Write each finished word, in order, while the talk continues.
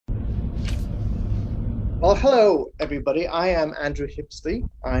Well, hello, everybody. I am Andrew Hipsley.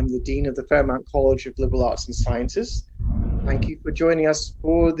 I'm the Dean of the Fairmount College of Liberal Arts and Sciences. Thank you for joining us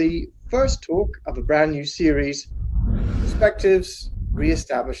for the first talk of a brand new series, Perspectives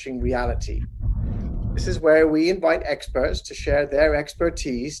Reestablishing Reality. This is where we invite experts to share their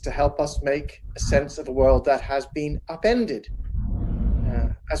expertise to help us make a sense of a world that has been upended.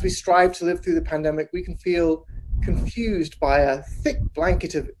 As we strive to live through the pandemic, we can feel confused by a thick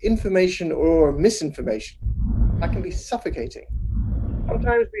blanket of information or misinformation that can be suffocating.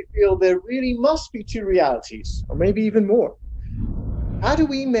 Sometimes we feel there really must be two realities, or maybe even more. How do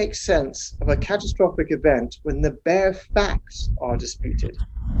we make sense of a catastrophic event when the bare facts are disputed,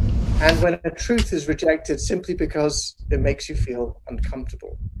 and when a truth is rejected simply because it makes you feel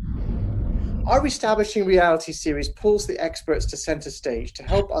uncomfortable? Our Reestablishing Reality series pulls the experts to center stage to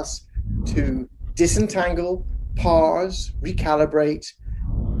help us to disentangle, pause, recalibrate,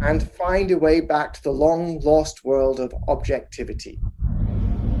 and find a way back to the long-lost world of objectivity.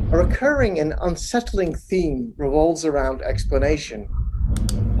 A recurring and unsettling theme revolves around explanation.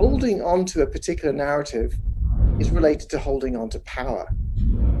 Holding on to a particular narrative is related to holding on to power.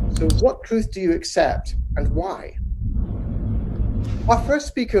 So what truth do you accept, and why? Our first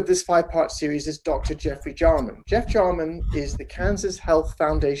speaker of this five-part series is Dr. Jeffrey Jarman. Jeff Jarman is the Kansas Health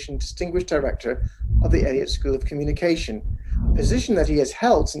Foundation Distinguished Director of the Elliott School of Communication, a position that he has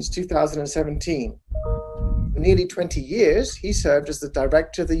held since 2017. For nearly 20 years, he served as the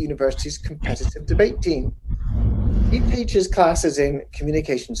director of the university's competitive debate team. He teaches classes in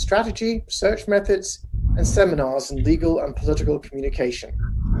communication strategy, research methods, and seminars in legal and political communication.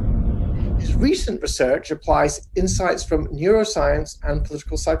 His recent research applies insights from neuroscience and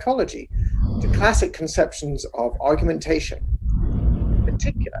political psychology to classic conceptions of argumentation. In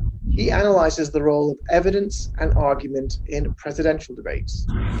particular, he analyzes the role of evidence and argument in presidential debates,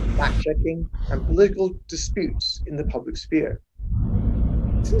 fact-checking, and political disputes in the public sphere.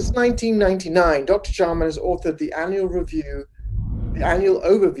 Since 1999, Dr. Jarman has authored the annual overview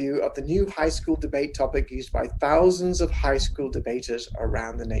of the new high school debate topic used by thousands of high school debaters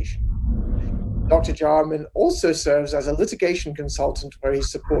around the nation. Dr. Jarman also serves as a litigation consultant where he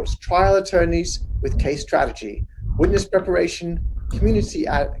supports trial attorneys with case strategy, witness preparation, community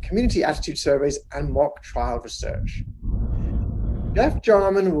attitude surveys, and mock trial research. Jeff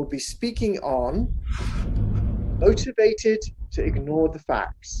Jarman will be speaking on Motivated to Ignore the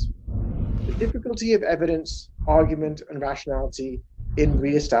Facts, the difficulty of evidence, argument, and rationality in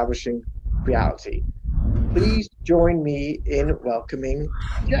reestablishing reality. Please join me in welcoming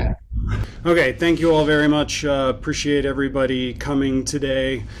Jeff. Okay, thank you all very much. Appreciate everybody coming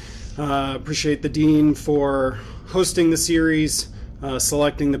today. Appreciate the Dean for hosting the series,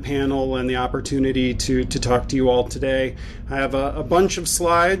 selecting the panel, and the opportunity to talk to you all today. I have a bunch of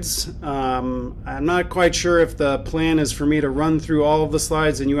slides. I'm not quite sure if the plan is for me to run through all of the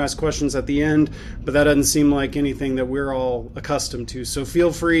slides and you ask questions at the end, but that doesn't seem like anything that we're all accustomed to. So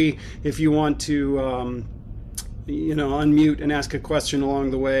feel free if you want to unmute and ask a question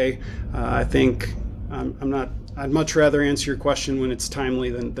along the way. I think I'd much rather answer your question when it's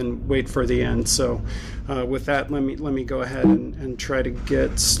timely than wait for the end. So with that, let me go ahead and try to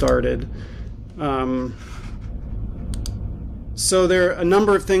get started. So there are a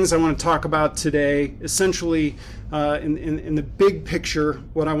number of things I want to talk about today. Essentially, in the big picture,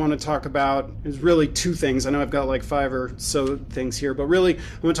 what I want to talk about is really two things. I know I've got like five or so things here, but really I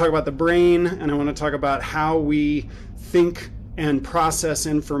want to talk about the brain, and I want to talk about how we think and process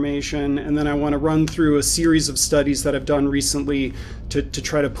information, and then I want to run through a series of studies that I've done recently to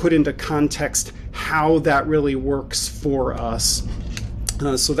try to put into context how that really works for us.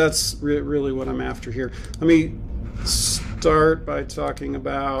 So that's really what I'm after here. Let me start by talking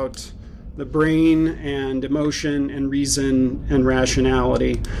about the brain and emotion and reason and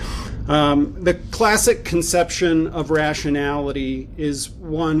rationality. The classic conception of rationality is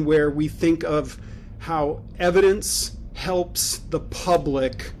one where we think of how evidence helps the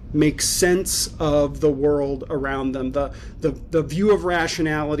public make sense of the world around them. The view of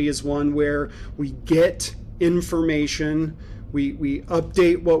rationality is one where we get information, we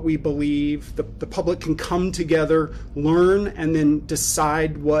update what we believe, the public can come together, learn, and then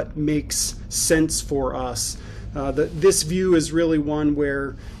decide what makes sense for us. This view is really one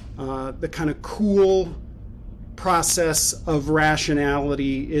where the kind of cool process of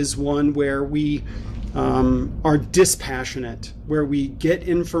rationality is one where we are dispassionate, where we get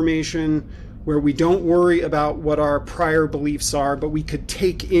information, where we don't worry about what our prior beliefs are, but we could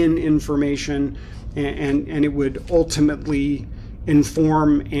take in information and it would ultimately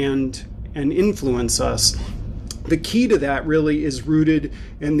inform and influence us. The key to that really is rooted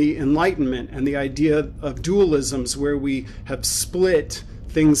in the Enlightenment and the idea of dualisms, where we have split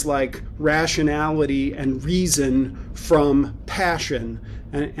things like rationality and reason from passion.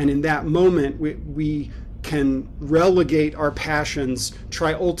 And in that moment, we can relegate our passions,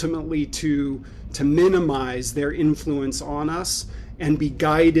 try ultimately to minimize their influence on us, and be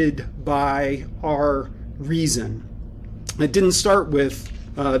guided by our reason. It didn't start with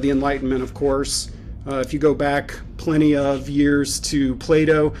the Enlightenment, of course. If you go back plenty of years to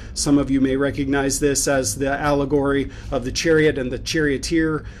Plato, some of you may recognize this as the allegory of the chariot and the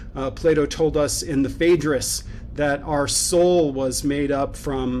charioteer. Plato told us in the Phaedrus that our soul was made up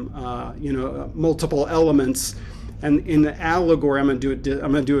from multiple elements. And in the allegory, I'm going to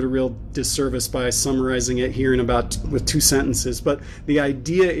do it a real disservice by summarizing it here with 2 sentences. But the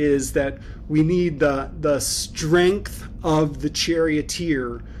idea is that we need the strength of the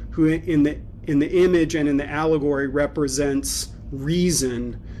charioteer, who in the image and in the allegory represents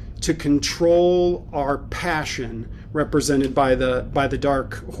reason, to control our passion, represented by the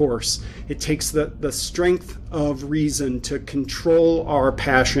dark horse. It takes the strength of reason to control our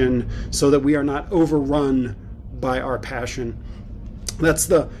passion so that we are not overrun by our passion. That's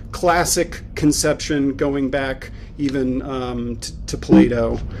the classic conception going back even to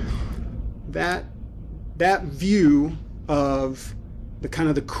Plato. That view of the kind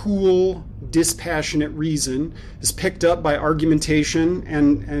of the cool, dispassionate reason is picked up by argumentation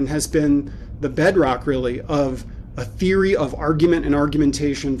and has been the bedrock, really, of a theory of argument and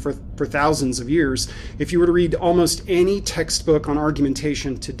argumentation for thousands of years. If you were to read almost any textbook on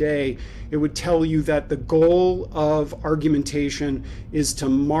argumentation today, it would tell you that the goal of argumentation is to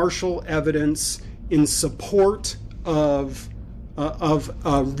marshal evidence in support of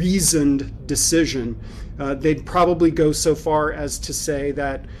a reasoned decision. They'd probably go so far as to say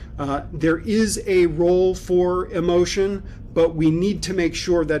that there is a role for emotion, but we need to make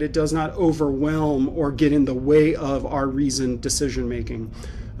sure that it does not overwhelm or get in the way of our reasoned decision making.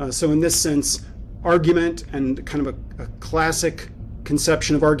 So in this sense, argument and kind of a classic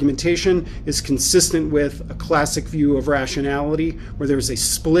conception of argumentation is consistent with a classic view of rationality, where there's a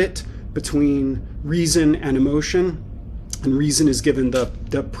split between reason and emotion, and reason is given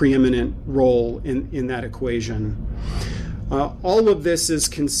the preeminent role in that equation. All of this is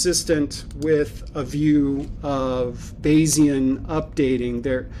consistent with a view of Bayesian updating.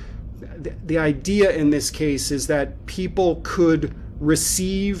 The idea in this case is that people could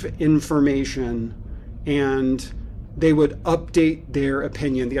receive information and they would update their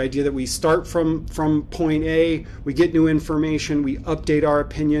opinion. The idea that we start from point A, we get new information, we update our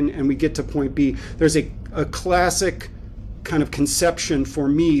opinion, and we get to point B. There's a classic kind of conception for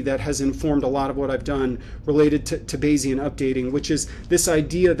me that has informed a lot of what I've done related to Bayesian updating, which is this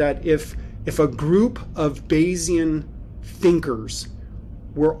idea that if a group of Bayesian thinkers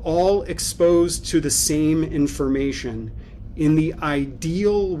were all exposed to the same information, in the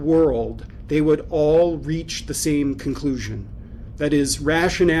ideal world, they would all reach the same conclusion. That is,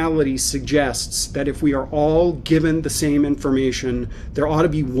 rationality suggests that if we are all given the same information, there ought to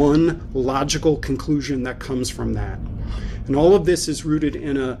be one logical conclusion that comes from that. And all of this is rooted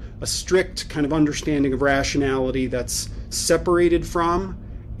in a strict kind of understanding of rationality that's separated from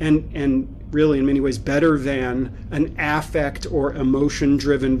and really in many ways better than an affect or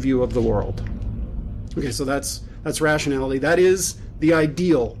emotion-driven view of the world. Okay, so that's rationality. That is the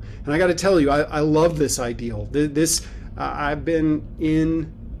ideal. And I got to tell you, I love this ideal. I've been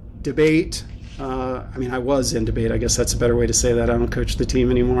in debate. I was in debate. I guess that's a better way to say that. I don't coach the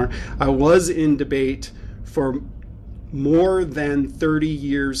team anymore. I was in debate for more than 30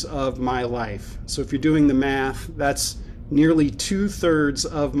 years of my life. So if you're doing the math, that's nearly 2/3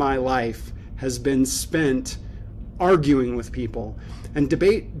 of my life has been spent arguing with people. And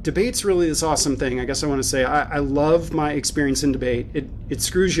debate's really this awesome thing. I guess I want to say I love my experience in debate. It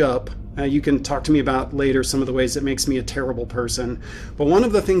screws you up. You can talk to me about later some of the ways it makes me a terrible person. But one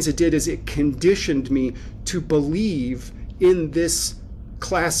of the things it did is it conditioned me to believe in this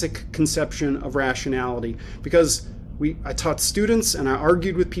classic conception of rationality. Because I taught students and I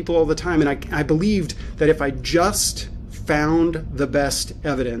argued with people all the time, and I believed that if I just found the best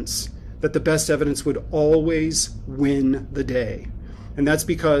evidence, that the best evidence would always win the day. And that's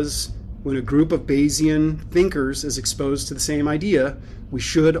because when a group of Bayesian thinkers is exposed to the same idea, we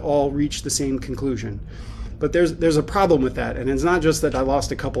should all reach the same conclusion. But there's a problem with that, and it's not just that I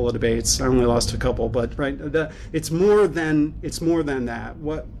lost a couple of debates. I only lost a couple, but it's more than that.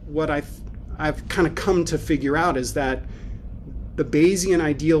 What I've kind of come to figure out is that the Bayesian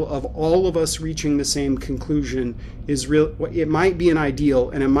ideal of all of us reaching the same conclusion is real. It might be an ideal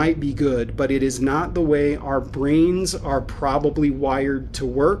and it might be good, but it is not the way our brains are probably wired to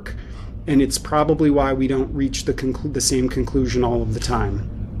work, and it's probably why we don't reach the same conclusion all of the time.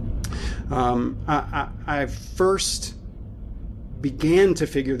 I first began to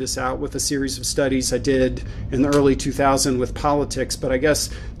figure this out with a series of studies I did in the early 2000s with politics. But I guess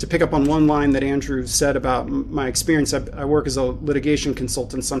to pick up on one line that Andrew said about my experience, I work as a litigation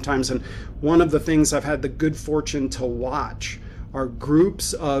consultant sometimes, and one of the things I've had the good fortune to watch are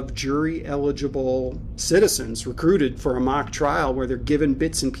groups of jury-eligible citizens recruited for a mock trial where they're given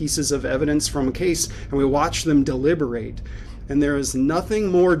bits and pieces of evidence from a case, and we watch them deliberate. And there is nothing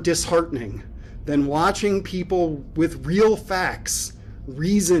more disheartening than watching people with real facts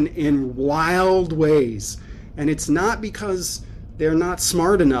reason in wild ways. And it's not because they're not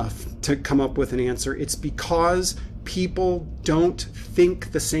smart enough to come up with an answer. It's because people don't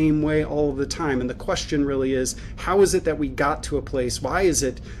think the same way all of the time. And the question really is, how is it that we got to a place? Why is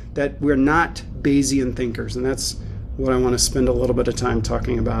it that we're not Bayesian thinkers? And that's what I want to spend a little bit of time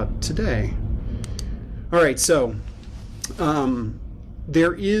talking about today. All right, so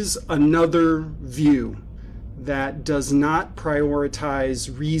there is another view that does not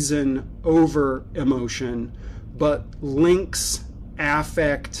prioritize reason over emotion, but links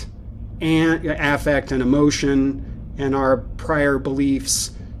affect and emotion and our prior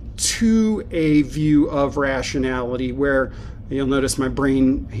beliefs to a view of rationality, where you'll notice my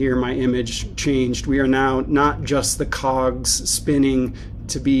brain here, my image changed. We are now not just the cogs spinning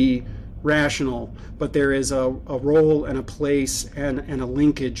to be rational, but there is a role and a place and a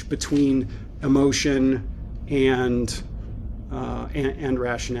linkage between emotion and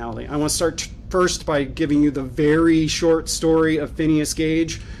rationality. I want to start first by giving you the very short story of Phineas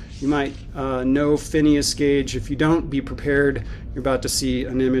Gage. You might know Phineas Gage. If you don't, be prepared. You're about to see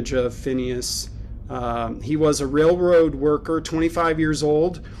an image of Phineas. He was a railroad worker, 25 years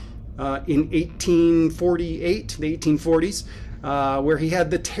old, in 1848, the 1840s. Where he had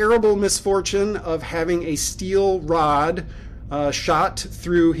the terrible misfortune of having a steel rod shot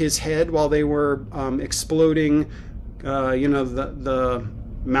through his head while they were exploding, the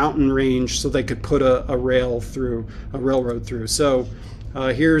mountain range, so they could put a railroad through. So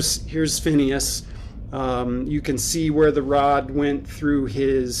here's Phineas. You can see where the rod went through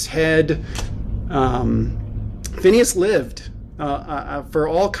his head. Phineas lived. For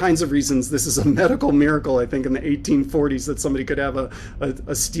all kinds of reasons. This is a medical miracle, I think, in the 1840s that somebody could have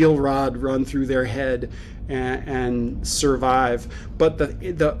a steel rod run through their head and survive. But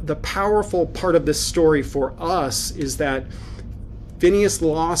the powerful part of this story for us is that Phineas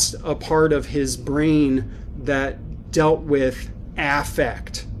lost a part of his brain that dealt with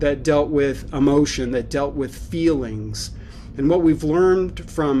affect, that dealt with emotion, that dealt with feelings. And what we've learned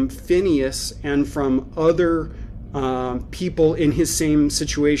from Phineas and from other people in his same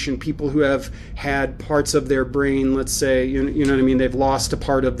situation, people who have had parts of their brain, let's say, you know what I mean, they've lost a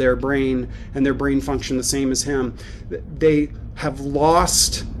part of their brain and their brain function the same as him. They have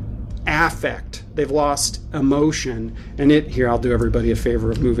lost affect, they've lost emotion, and here, I'll do everybody a favor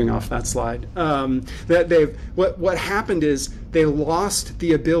of moving off that slide. What happened is they lost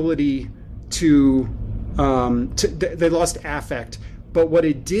the ability they lost affect. But what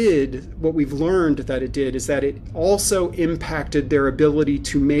we've learned that it did, is that it also impacted their ability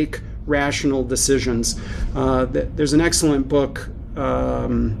to make rational decisions. There's an excellent book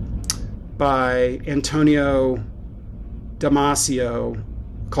by Antonio Damasio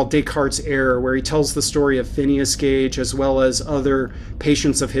called Descartes' Error, where he tells the story of Phineas Gage as well as other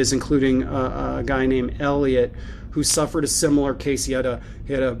patients of his, including a guy named Elliott, who suffered a similar case. He had a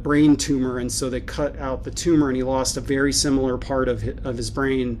brain tumor, and so they cut out the tumor, and he lost a very similar part of his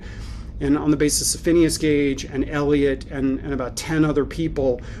brain. And on the basis of Phineas Gage and Elliott and about 10 other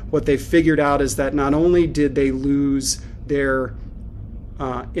people, what they figured out is that not only did they lose their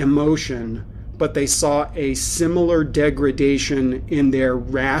emotion, but they saw a similar degradation in their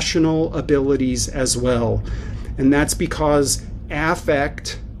rational abilities as well. And that's because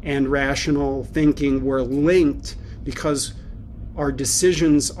affect and rational thinking were linked, because our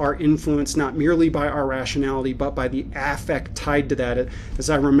decisions are influenced not merely by our rationality, but by the affect tied to that. As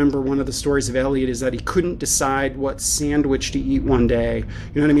I remember, one of the stories of Elliott is that he couldn't decide what sandwich to eat one day.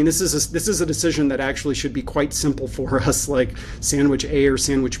 You know what I mean? This is a decision that actually should be quite simple for us, like sandwich A or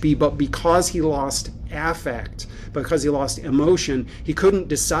sandwich B. But because he lost affect, because he lost emotion, he couldn't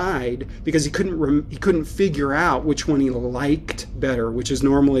decide, because he couldn't figure out which one he liked better, which is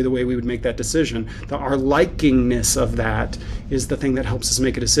normally the way we would make that decision. Our likingness of that is the thing that helps us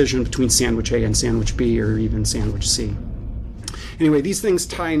make a decision between sandwich A and sandwich B, or even sandwich C. Anyway, these things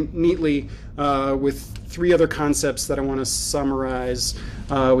tie neatly with three other concepts that I want to summarize,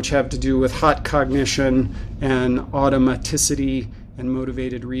 which have to do with hot cognition and automaticity and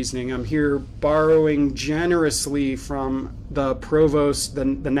motivated reasoning. I'm here borrowing generously from the provost, the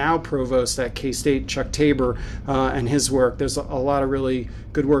now provost at K-State, Chuck Tabor, and his work. There's a lot of really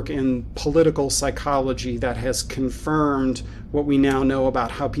good work in political psychology that has confirmed what we now know about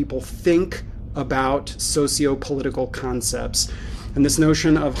how people think about socio-political concepts. And this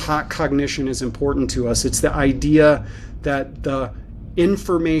notion of hot cognition is important to us. It's the idea that the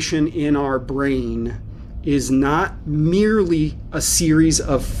information in our brain is not merely a series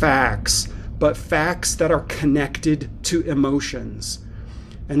of facts, but facts that are connected to emotions.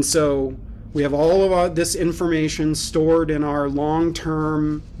 And so we have all of this information stored in our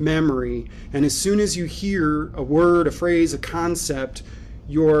long-term memory, and as soon as you hear a word, a phrase, a concept,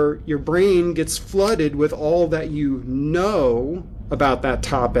 your brain gets flooded with all that you know about that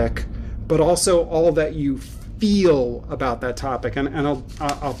topic, but also all that you feel about that topic. And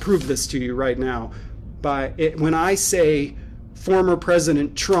I'll prove this to you right now. When I say former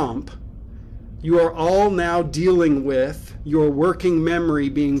President Trump, you are all now dealing with your working memory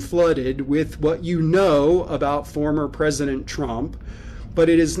being flooded with what you know about former President Trump. But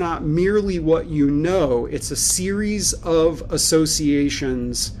it is not merely what you know, it's a series of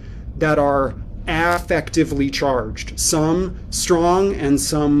associations that are affectively charged, some strong and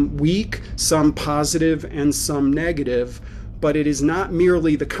some weak, some positive and some negative. But it is not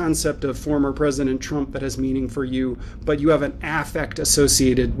merely the concept of former President Trump that has meaning for you, but you have an affect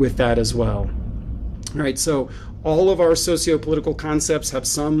associated with that as well. All right, so all of our socio-political concepts have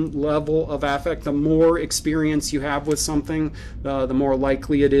some level of affect. The more experience you have with something, the more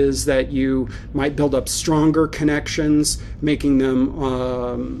likely it is that you might build up stronger connections, making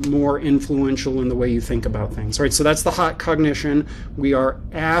them more influential in the way you think about things. All right, so that's the hot cognition. We are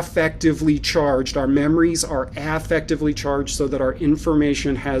affectively charged. Our memories are affectively charged so that our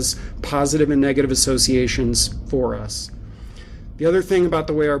information has positive and negative associations for us. The other thing about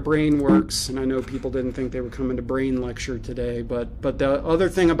the way our brain works, and I know people didn't think they were coming to brain lecture today, but the other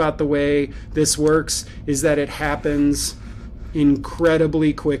thing about the way this works is that it happens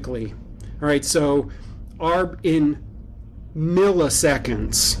incredibly quickly. All right, so in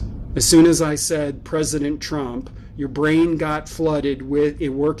milliseconds, as soon as I said President Trump, your brain got flooded with a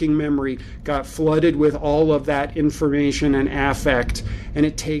working memory, got flooded with all of that information and affect, and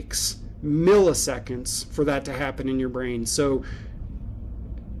it takes milliseconds for that to happen in your brain. So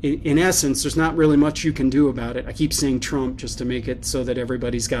in essence, there's not really much you can do about it. I keep saying Trump just to make it so that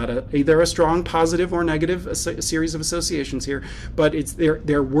everybody's got either a strong positive or negative a series of associations here, but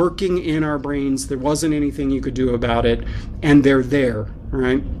they're working in our brains. There wasn't anything you could do about it, and they're there,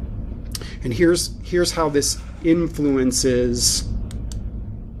 right? And here's how this influences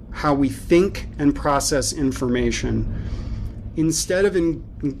how we think and process information. Instead of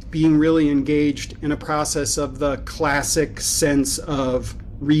being really engaged in a process of the classic sense of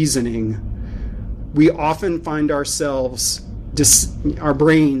reasoning, we often find ourselves, our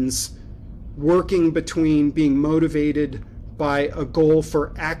brains, working between being motivated by a goal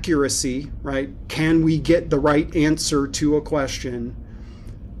for accuracy, right? Can we get the right answer to a question?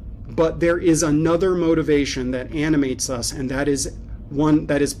 But there is another motivation that animates us, and that is one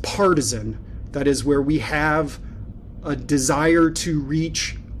that is partisan. That is where we have a desire to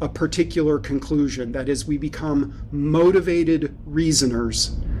reach a particular conclusion. That is, we become motivated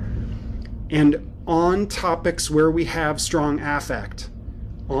reasoners. And on topics where we have strong affect,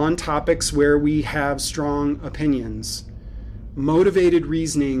 on topics where we have strong opinions, motivated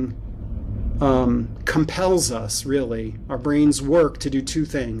reasoning compels us, really. Our brains work to do two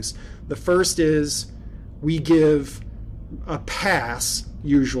things. The first is we give a pass,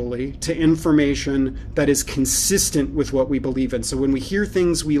 usually, to information that is consistent with what we believe in. So when we hear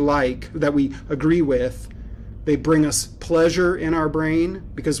things we like, that we agree with, they bring us pleasure in our brain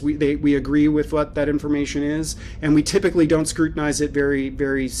because we agree with what that information is, and we typically don't scrutinize it very,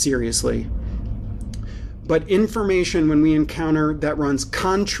 very seriously. But information, when we encounter that runs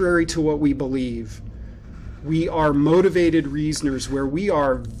contrary to what we believe, we are motivated reasoners where we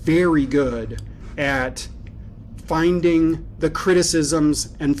are very good at finding the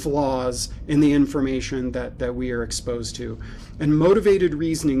criticisms and flaws in the information that we are exposed to. And motivated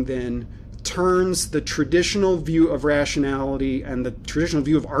reasoning then turns the traditional view of rationality and the traditional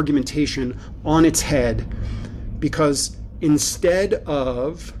view of argumentation on its head, because instead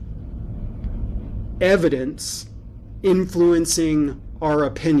of evidence influencing our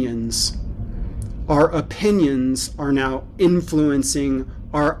opinions are now influencing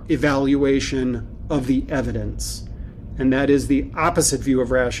our evaluation of the evidence. and that is the opposite view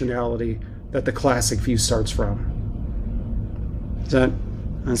of rationality that the classic view starts from.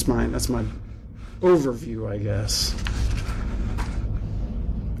 That's my overview, I guess.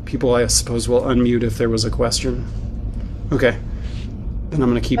 People, I suppose, will unmute if there was a question. Okay, then I'm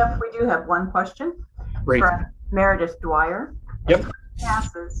going to keep. Yep, we do have one question. Great. From Meredith Dwyer. Yep.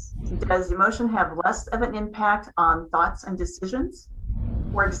 Passes, does emotion have less of an impact on thoughts and decisions?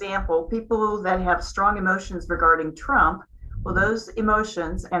 For example, people that have strong emotions regarding Trump, will those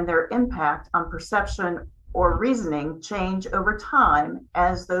emotions and their impact on perception or reasoning change over time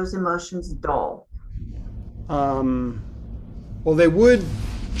as those emotions dull? Well, they would.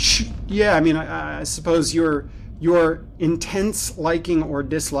 Yeah, I mean, I suppose your intense liking or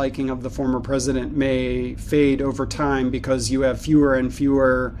disliking of the former president may fade over time because you have fewer and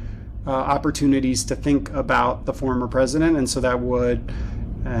fewer opportunities to think about the former president, and so that would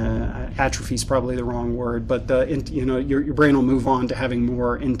atrophy is probably the wrong word, but your brain will move on to having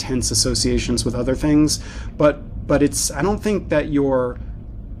more intense associations with other things. But it's, I don't think that your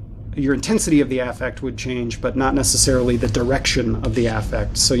intensity of the affect would change, but not necessarily the direction of the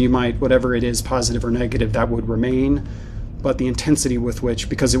affect. So you might, whatever it is, positive or negative, that would remain, but the intensity with which,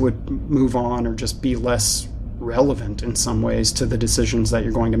 because it would move on or just be less relevant in some ways to the decisions that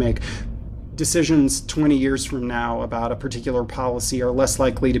you're going to make. Decisions 20 years from now about a particular policy are less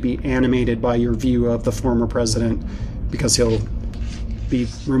likely to be animated by your view of the former president because he'll be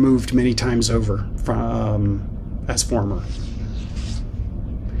removed many times over from as former.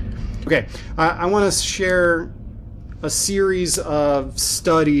 Okay, I want to share a series of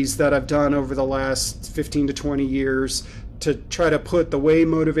studies that I've done over the last 15 to 20 years to try to put the way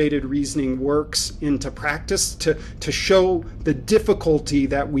motivated reasoning works into practice, to show the difficulty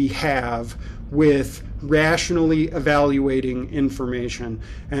that we have with rationally evaluating information.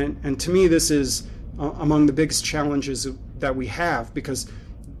 And to me, this is among the biggest challenges that we have, because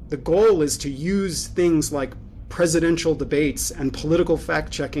the goal is to use things like presidential debates and political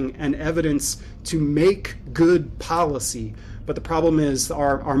fact-checking and evidence to make good policy. But the problem is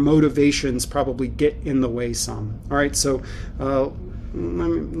our motivations probably get in the way some. All right, so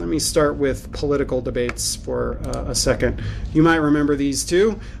let me start with political debates for a second. You might remember these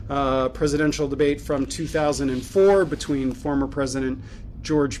two. Presidential debate from 2004 between former President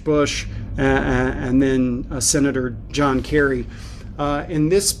George Bush and then Senator John Kerry. In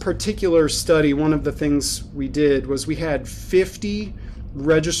this particular study, one of the things we did was we had 50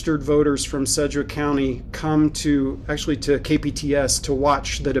 registered voters from Sedgwick County come to KPTS to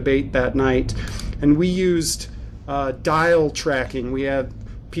watch the debate that night. And we used dial tracking. We had a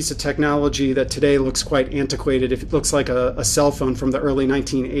piece of technology that today looks quite antiquated. It looks like a cell phone from the early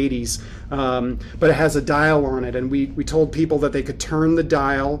 1980s, but it has a dial on it. And we told people that they could turn the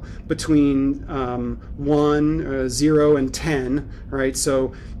dial between 0, and 10, right?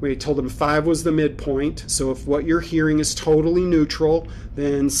 So we told them 5 was the midpoint. So if what you're hearing is totally neutral,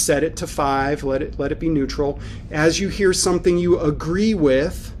 then set it to 5, let it be neutral. As you hear something you agree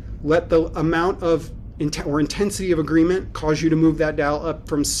with, let the amount of intensity of agreement cause you to move that dial up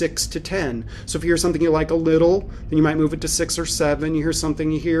from 6 to 10. So if you hear something you like a little, then you might move it to 6 or 7. You hear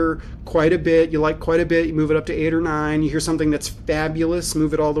something you hear quite a bit, you like quite a bit, you move it up to 8 or 9. You hear something that's fabulous,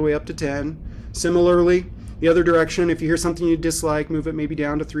 move it all the way up to 10. Similarly, the other direction, if you hear something you dislike, move it maybe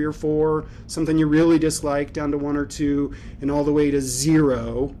down to 3 or 4. Something you really dislike, down to 1 or 2, and all the way to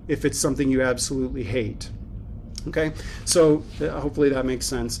 0 if it's something you absolutely hate. Okay, so hopefully that makes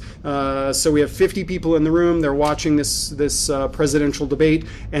sense. So we have 50 people in the room. They're watching this presidential debate,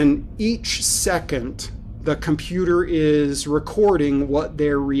 and each second the computer is recording what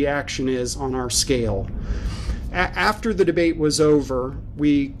their reaction is on our scale. After the debate was over,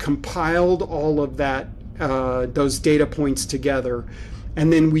 we compiled all of that, those data points together,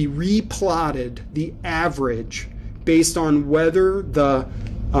 and then we replotted the average based on whether the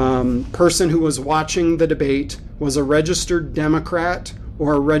person who was watching the debate was a registered Democrat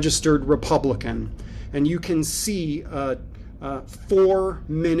or a registered Republican. And you can see a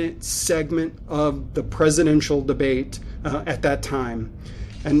 4-minute segment of the presidential debate at that time.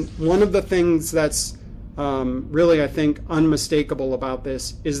 And one of the things that's really, I think, unmistakable about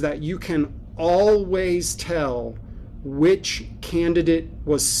this is that you can always tell which candidate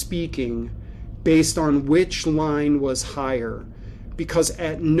was speaking based on which line was higher. Because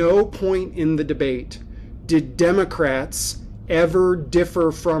at no point in the debate did Democrats ever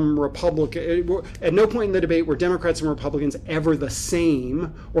differ from Republicans. At no point in the debate were Democrats and Republicans ever the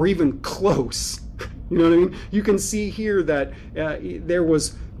same or even close. You know what I mean? You can see here that there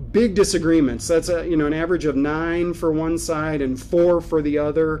was big disagreements. That's an average of 9 for one side and 4 for the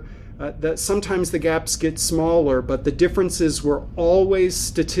other. that sometimes the gaps get smaller, but the differences were always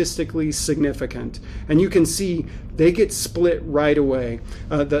statistically significant. And you can see they get split right away.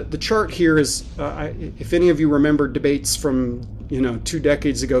 The chart here is, if any of you remember debates from 2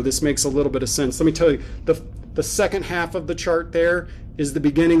 decades ago, this makes a little bit of sense. Let me tell you, the second half of the chart there is the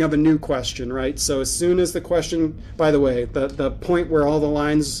beginning of a new question, right? So as soon as the question, by the way, the point where all the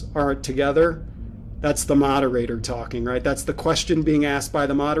lines are together, that's the moderator talking, right? That's the question being asked by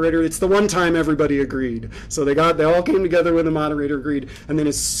the moderator. It's the one time everybody agreed. So they all came together when the moderator agreed. And then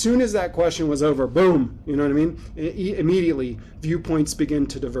as soon as that question was over, boom, you know what I mean? Immediately, viewpoints begin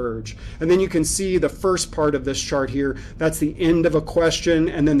to diverge. And then you can see the first part of this chart here. That's the end of a question.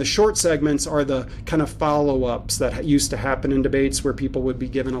 And then the short segments are the kind of follow-ups that used to happen in debates where people would be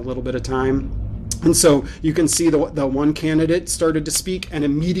given a little bit of time. And so you can see the one candidate started to speak and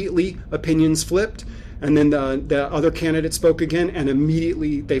immediately opinions flipped. And then the other candidate spoke again and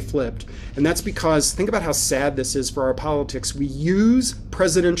immediately they flipped. And that's because, think about how sad this is for our politics. We use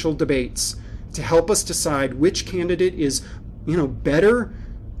presidential debates to help us decide which candidate is, better,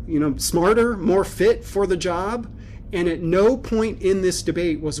 smarter, more fit for the job. And at no point in this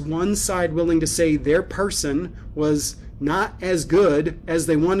debate was one side willing to say their person was not as good as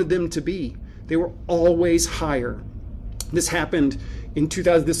they wanted them to be. They were always higher. This happened in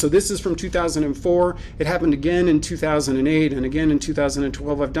 2000. So this is from 2004. It happened again in 2008 and again in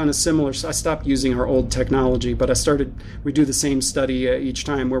 2012. I've done a similar. I stopped using our old technology, but we do the same study each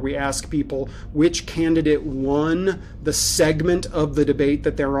time where we ask people which candidate won the segment of the debate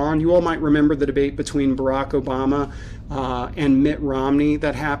that they're on. You all might remember the debate between Barack Obama and Mitt Romney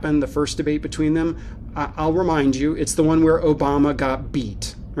that happened, the first debate between them. I'll remind you, it's the one where Obama got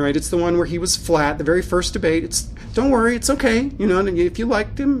beat. Right, it's the one where he was flat. The very first debate. Don't worry, it's okay. If you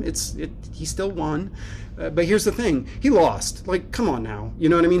liked him, he still won. But here's the thing: he lost. Like, come on now. You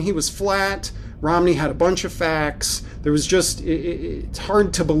know what I mean? He was flat. Romney had a bunch of facts. There was it's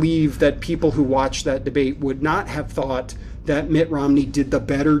hard to believe that people who watched that debate would not have thought that Mitt Romney did the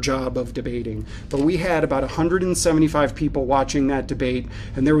better job of debating. But we had about 175 people watching that debate,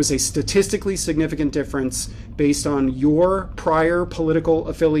 and there was a statistically significant difference based on your prior political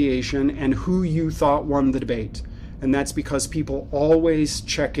affiliation and who you thought won the debate. And that's because people always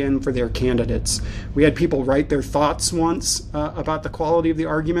check in for their candidates. We had people write their thoughts once about the quality of the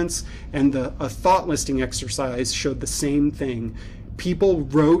arguments, and a thought listing exercise showed the same thing. People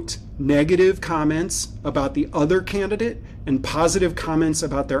wrote negative comments about the other candidate and positive comments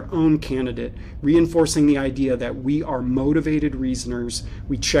about their own candidate, reinforcing the idea that we are motivated reasoners.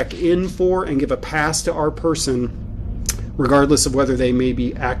 We check in for and give a pass to our person, regardless of whether they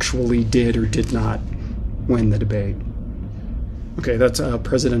maybe actually did or did not win the debate. Okay, that's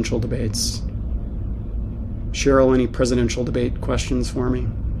presidential debates. Cheryl, any presidential debate questions for me?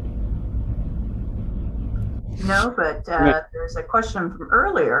 No, but there's a question from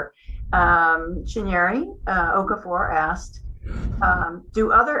earlier. Chinyeri Okafor asked,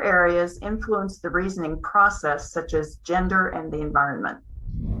 do other areas influence the reasoning process, such as gender and the environment?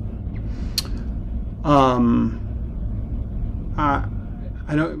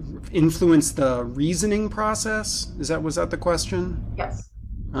 I don't influence the reasoning process. Was that the question? Yes.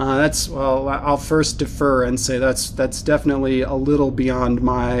 I'll first defer and say that's definitely a little beyond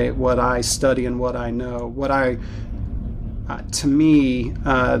what I study and what I know. To me,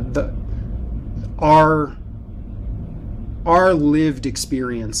 our lived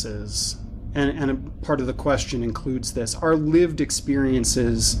experiences, and a part of the question includes this, our lived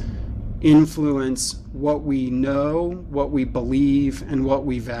experiences influence what we know, what we believe, and what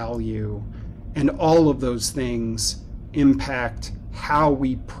we value. And all of those things impact how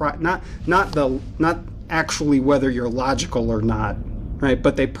we not actually whether you're logical or not, right?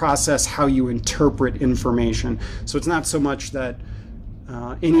 But they process how you interpret information. So it's not so much that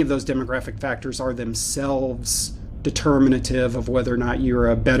any of those demographic factors are themselves determinative of whether or not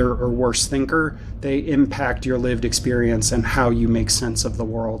you're a better or worse thinker. They impact your lived experience and how you make sense of the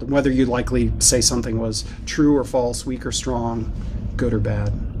world, and whether you likely say something was true or false, weak or strong, good or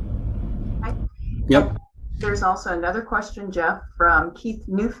bad. Yep. There's also another question, Jeff, from Keith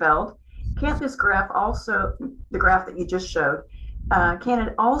Neufeld. Can't this graph also, the graph that you just showed, can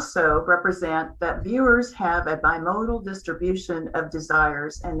it also represent that viewers have a bimodal distribution of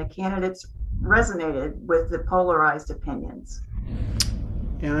desires and the candidates resonated with the polarized opinions?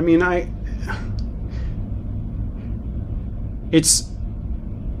 Yeah, I mean,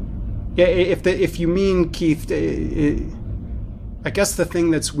 if you mean, Keith, I guess the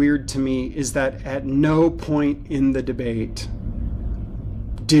thing that's weird to me is that at no point in the debate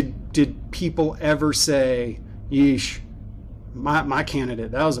did people ever say, yeesh, my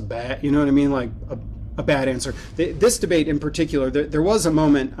candidate. That was a bad, you know what I mean? Like a bad answer. This debate in particular, there was a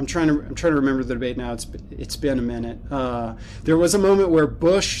moment. I'm trying to remember the debate now. It's been a minute. There was a moment where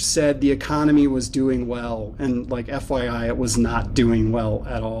Bush said the economy was doing well, and like FYI, it was not doing well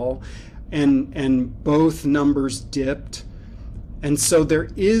at all, and both numbers dipped. And so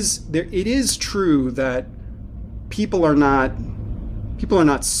it is true that people are not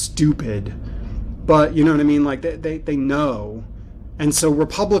stupid, but you know what I mean? Like they know. And so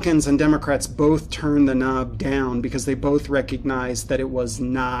Republicans and Democrats both turned the knob down because they both recognized that it was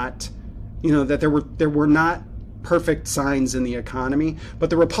not, that there were not perfect signs in the economy, but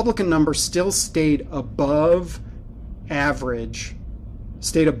the Republican number still stayed above average,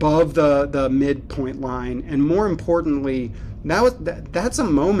 stayed above the midpoint line. And more importantly, that's a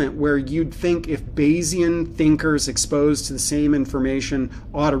moment where you'd think if Bayesian thinkers exposed to the same information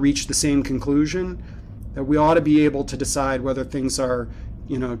ought to reach the same conclusion, that we ought to be able to decide whether things are,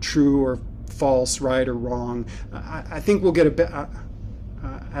 true or false, right or wrong. I think we'll get a bit,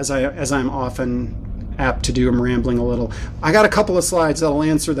 as I'm often apt to do, I'm rambling a little. I got a couple of slides that'll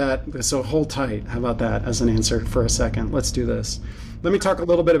answer that, so hold tight. How about that as an answer for a second? Let's do this. Let me talk a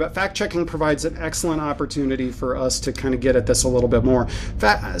little bit about fact-checking. Provides an excellent opportunity for us to kind of get at this a little bit more.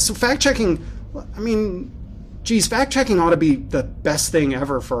 So fact-checking, fact-checking ought to be the best thing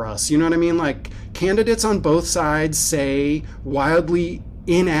ever for us. You know what I mean? Like, candidates on both sides say wildly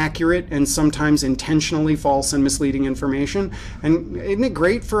inaccurate and sometimes intentionally false and misleading information. And isn't it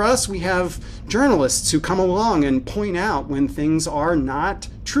great for us? We have journalists who come along and point out when things are not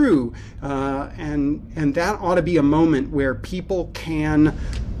true. And that ought to be a moment where people can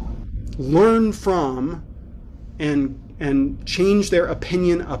learn from and change their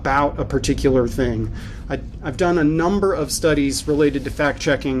opinion about a particular thing. I've done a number of studies related to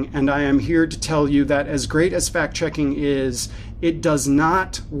fact-checking, and I am here to tell you that as great as fact-checking is, it does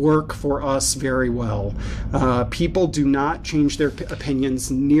not work for us very well. People do not change their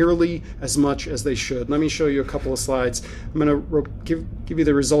opinions nearly as much as they should. Let me show you a couple of slides. I'm going to give you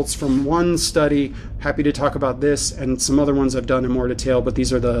the results from one study. Happy to talk about this and some other ones I've done in more detail, but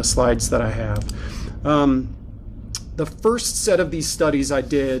these are the slides that I have. The first set of these studies I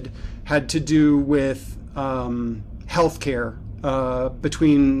did had to do with healthcare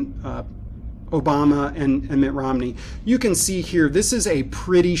between Obama and Mitt Romney. You can see here, this is a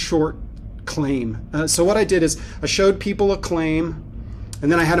pretty short claim. So what I did is I showed people a claim,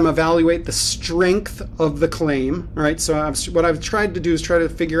 and then I had them evaluate the strength of the claim. All right. So what I've tried to do is try to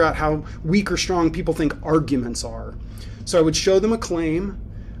figure out how weak or strong people think arguments are. So I would show them a claim.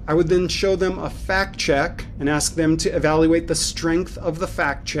 I would then show them a fact check and ask them to evaluate the strength of the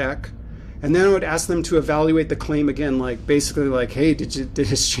fact check. And then I would ask them to evaluate the claim again, like basically like, hey, did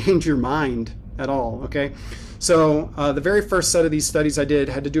this change your mind at all? Okay. So the very first set of these studies I did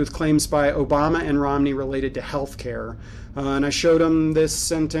had to do with claims by Obama and Romney related to health care. And I showed them this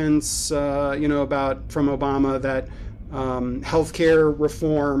sentence, about from Obama that health care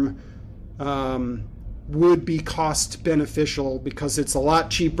reform would be cost beneficial because it's a lot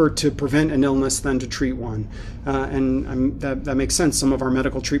cheaper to prevent an illness than to treat one. That makes sense. Some of our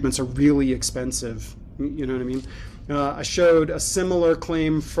medical treatments are really expensive. You know what I mean? I showed a similar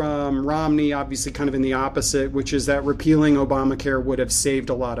claim from Romney, obviously kind of in the opposite, which is that repealing Obamacare would have saved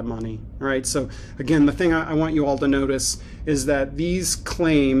a lot of money. Right? So again, the thing I want you all to notice is that these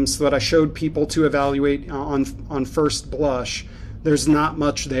claims that I showed people to evaluate on first blush, there's not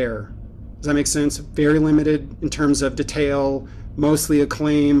much there. Does that make sense? Very limited in terms of detail, mostly a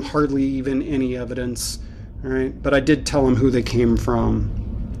claim, hardly even any evidence. All right, but I did tell them who they came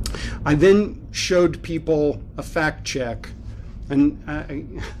from. I then showed people a fact check,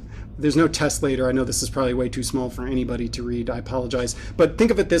 and there's no test later. I know this is probably way too small for anybody to read. I apologize. But think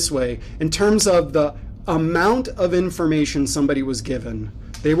of it this way. In terms of the amount of information somebody was given,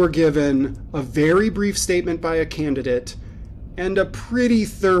 they were given a very brief statement by a candidate and a pretty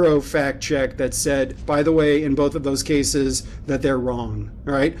thorough fact check that said, by the way, in both of those cases, that they're wrong.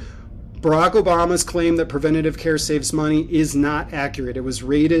 All right? Barack Obama's claim that preventative care saves money is not accurate. It was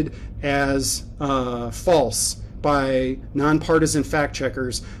rated as false by nonpartisan fact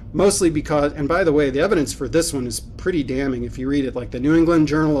checkers, mostly because, and by the way, the evidence for this one is pretty damning if you read it. Like the New England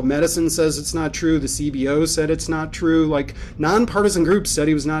Journal of Medicine says it's not true. The CBO said it's not true. Like nonpartisan groups said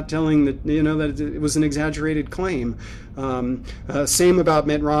he was not telling that, that it was an exaggerated claim. Same about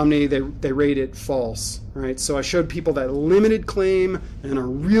Mitt Romney. They rate it false. Right? So I showed people that limited claim and a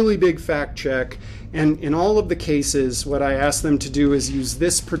really big fact check. And in all of the cases, what I asked them to do is use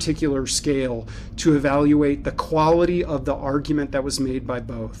this particular scale to evaluate the quality of the argument that was made by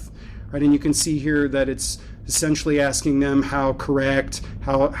both. Right? And you can see here that it's essentially asking them how correct,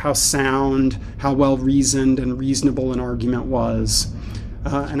 how sound, how well reasoned and reasonable an argument was.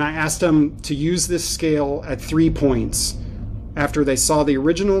 And I asked them to use this scale at 3 points: after they saw the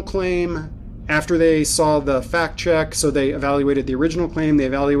original claim, after they saw the fact check. So they evaluated the original claim, they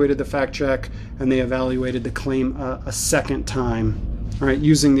evaluated the fact check, and they evaluated the claim a second time, all right,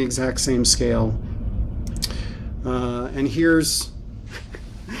 using the exact same scale. And here's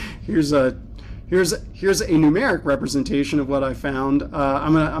a numeric representation of what I found.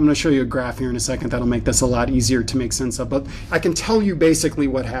 I'm gonna show you a graph here in a second that'll make this a lot easier to make sense of. But I can tell you basically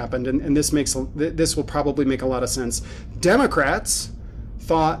what happened, and this will probably make a lot of sense. Democrats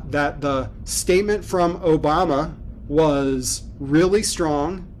thought that the statement from Obama was really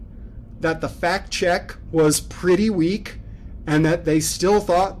strong, that the fact check was pretty weak, and that they still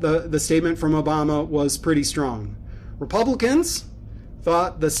thought the statement from Obama was pretty strong. Republicans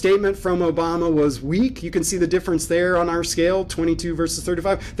thought the statement from Obama was weak. You can see the difference there on our scale, 22 versus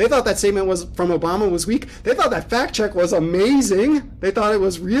 35. They thought that statement from Obama was weak. They thought that fact check was amazing. They thought it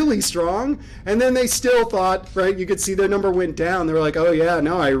was really strong. And then they still thought, right, you could see their number went down. They were like, oh yeah,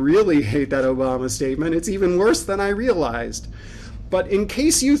 no, I really hate that Obama statement. It's even worse than I realized. But in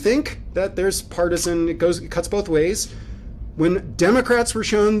case you think that there's partisan, it cuts both ways. When Democrats were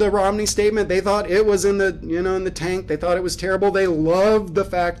shown the Romney statement, they thought it was in the tank. They thought it was terrible. They loved the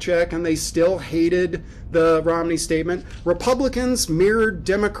fact check, and they still hated the Romney statement. Republicans mirrored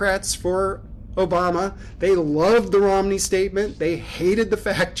Democrats for Obama. They loved the Romney statement. They hated the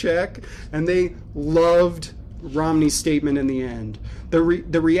fact check, and they loved Romney's statement in the end. The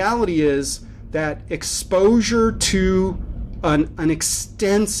reality is that exposure to an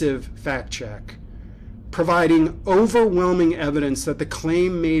extensive fact check, providing overwhelming evidence that the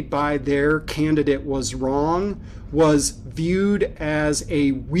claim made by their candidate was wrong, was viewed as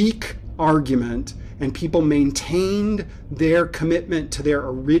a weak argument, and people maintained their commitment to their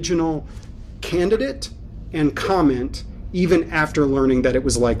original candidate and comment even after learning that it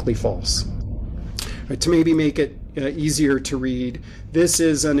was likely false. To maybe make it easier to read, this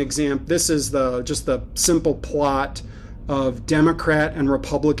is an example. This is just the simple plot of Democrat and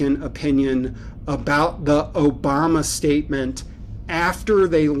Republican opinion about the Obama statement after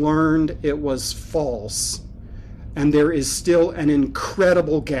they learned it was false. And there is still an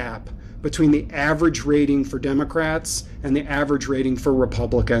incredible gap between the average rating for Democrats and the average rating for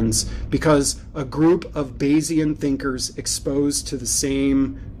Republicans, because a group of Bayesian thinkers exposed to the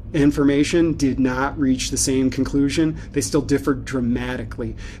same information did not reach the same conclusion. They still differed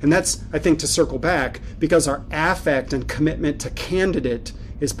dramatically. And that's, I think, to circle back, because our affect and commitment to candidate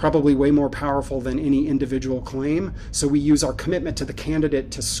is probably way more powerful than any individual claim. So we use our commitment to the candidate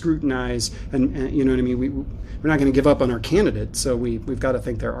to scrutinize, and you know what I mean? We're not going to give up on our candidate, so we've got to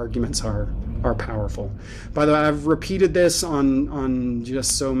think their arguments are powerful. By the way, I've repeated this on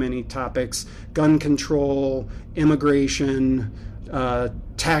just so many topics: gun control, immigration,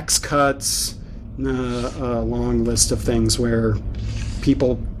 tax cuts, a long list of things where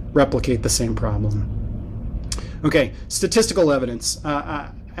people replicate the same problem. Okay, statistical evidence.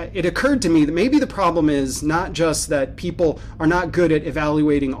 It occurred to me that maybe the problem is not just that people are not good at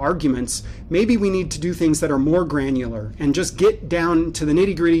evaluating arguments. Maybe we need to do things that are more granular and just get down to the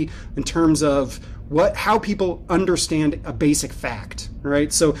nitty-gritty in terms of how people understand a basic fact,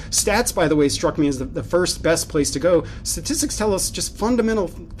 right? So stats, by the way, struck me as the first best place to go. Statistics tell us just fundamental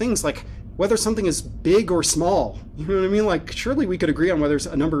things like whether something is big or small. You know what I mean? Like, surely we could agree on whether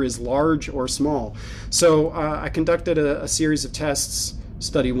a number is large or small. So I conducted a series of tests.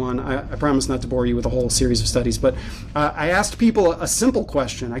 Study one. I promise not to bore you with a whole series of studies, but I asked people a simple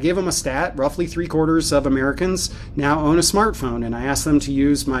question. I gave them a stat. Roughly 3/4 of Americans now own a smartphone, and I asked them to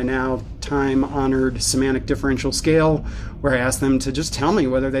use my now time-honored semantic differential scale, where I asked them to just tell me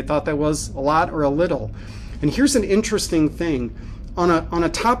whether they thought that was a lot or a little. And here's an interesting thing. On a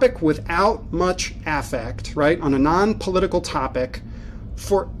topic without much affect, right, on a non-political topic,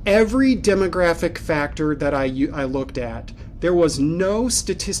 for every demographic factor that I looked at, there was no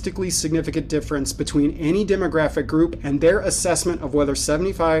statistically significant difference between any demographic group and their assessment of whether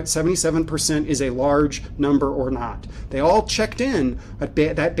 77% is a large number or not. They all checked in at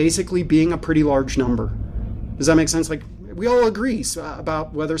that basically being a pretty large number. Does that make sense? Like, we all agree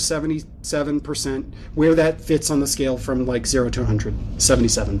about whether 77%, where that fits on the scale from like 0 to 100.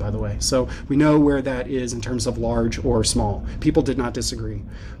 77, by the way. So we know where that is in terms of large or small. People did not disagree.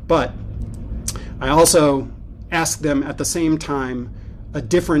 But I also asked them at the same time a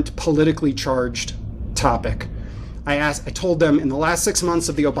different politically charged topic. I told them in the last 6 months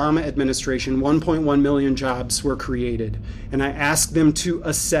of the Obama administration, 1.1 million jobs were created. And I asked them to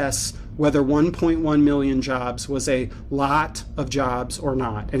assess whether 1.1 million jobs was a lot of jobs or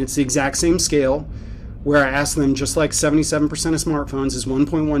not. And it's the exact same scale where I asked them, just like 77% of smartphones, is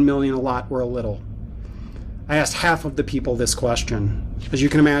 1.1 million a lot or a little? I asked half of the people this question. As you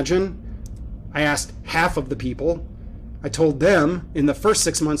can imagine, I asked half of the people. I told them in the first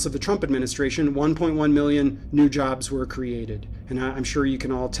 6 months of the Trump administration, 1.1 million new jobs were created. And I'm sure you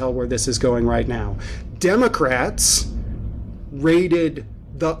can all tell where this is going right now. Democrats rated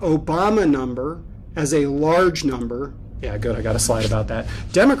the Obama number as a large number. Yeah, good, I got a slide about that.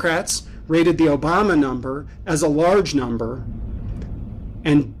 Democrats rated the Obama number as a large number,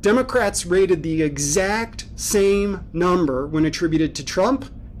 and Democrats rated the exact same number when attributed to Trump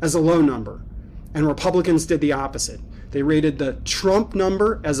as a low number. And Republicans did the opposite. They rated the Trump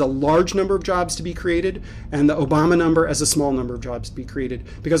number as a large number of jobs to be created and the Obama number as a small number of jobs to be created,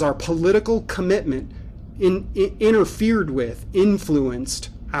 because our political commitment interfered with, influenced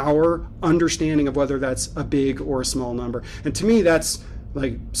our understanding of whether that's a big or a small number. And to me, that's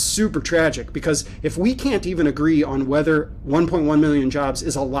like super tragic, because if we can't even agree on whether 1.1 million jobs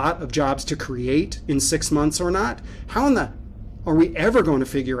is a lot of jobs to create in 6 months or not, how in the are we ever going to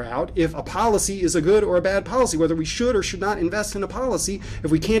figure out if a policy is a good or a bad policy, whether we should or should not invest in a policy,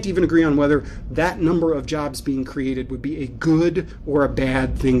 if we can't even agree on whether that number of jobs being created would be a good or a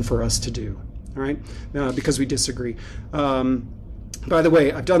bad thing for us to do, all right? Because we disagree. By the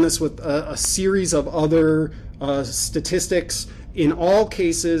way, I've done this with a series of other statistics. In all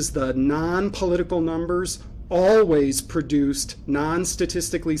cases, the non-political numbers always produced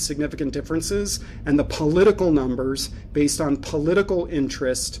non-statistically significant differences, and the political numbers, based on political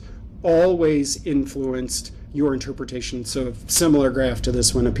interest, always influenced your interpretation. So a similar graph to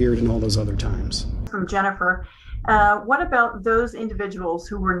this one appeared in all those other times. From Jennifer, what about those individuals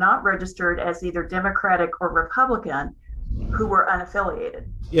who were not registered as either Democratic or Republican, who were unaffiliated?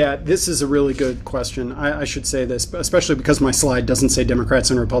 Yeah, this is a really good question. I should say this, especially because my slide doesn't say Democrats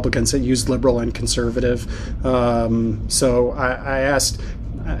and Republicans. It used liberal and conservative. So I asked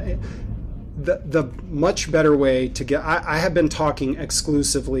the much better way to get... I have been talking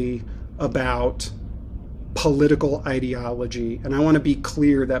exclusively about political ideology, and I want to be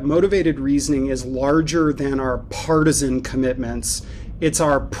clear that motivated reasoning is larger than our partisan commitments. It's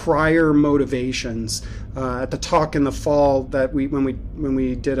our prior motivations. At the talk in the fall that when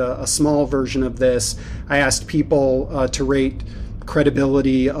we did a small version of this, I asked people to rate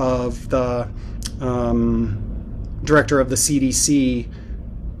credibility of the director of the CDC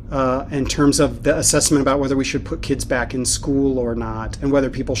in terms of the assessment about whether we should put kids back in school or not, and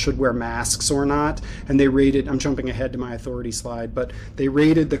whether people should wear masks or not. And they rated, I'm jumping ahead to my authority slide, but they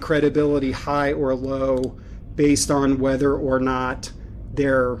rated the credibility high or low based on whether or not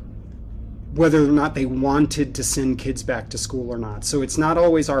they wanted to send kids back to school or not. So it's not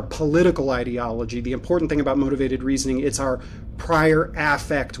always our political ideology. The important thing about motivated reasoning, it's our prior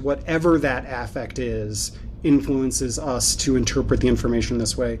affect, whatever that affect is, influences us to interpret the information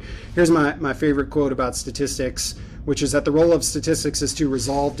this way. Here's my favorite quote about statistics, which is that the role of statistics is to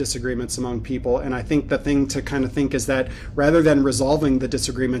resolve disagreements among people. And I think the thing to kind of think is that rather than resolving the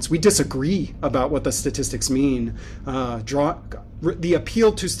disagreements, we disagree about what the statistics mean. The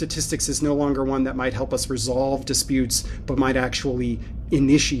appeal to statistics is no longer one that might help us resolve disputes, but might actually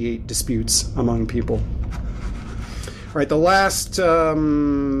initiate disputes among people. All right, the last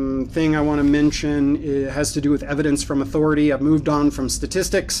thing I want to mention has to do with evidence from authority. I've moved on from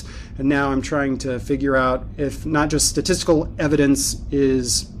statistics, and now I'm trying to figure out if not just statistical evidence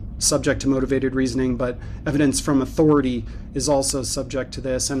is subject to motivated reasoning, but evidence from authority is also subject to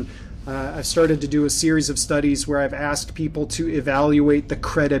this. And I've started to do a series of studies where I've asked people to evaluate the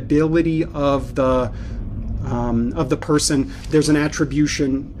credibility of the person. There's an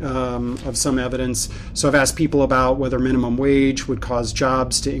attribution of some evidence. So I've asked people about whether minimum wage would cause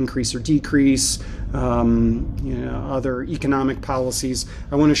jobs to increase or decrease, other economic policies.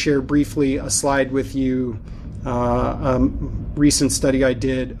 I want to share briefly a slide with you, a recent study I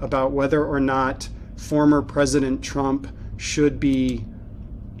did about whether or not former President Trump should be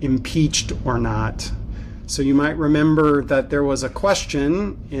impeached or not. So you might remember that there was a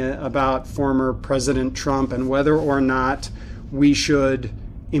question about former President Trump and whether or not we should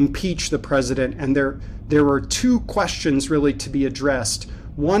impeach the president. And there were two questions really to be addressed.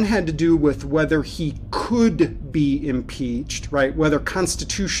 One had to do with whether he could be impeached, right? Whether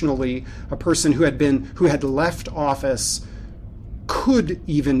constitutionally a person who had left office could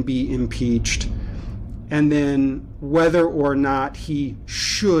even be impeached. And then whether or not he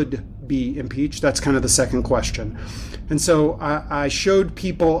should be impeached. That's kind of the second question. And so I showed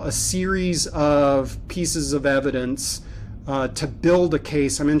people a series of pieces of evidence to build a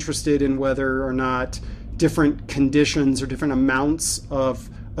case. I'm interested in whether or not different conditions or different amounts of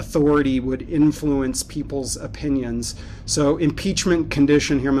authority would influence people's opinions. So impeachment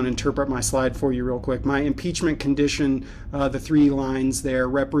condition, here I'm going to interpret my slide for you real quick. My impeachment condition, the 3 lines there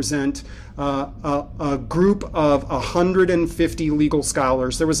represent a group of 150 legal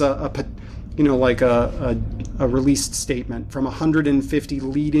scholars. There was a released statement from 150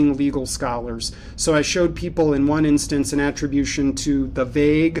 leading legal scholars. So I showed people in one instance an attribution to the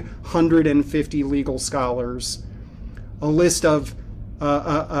vague 150 legal scholars, a list of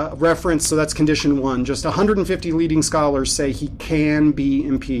a reference, so that's condition 1. Just 150 leading scholars say he can be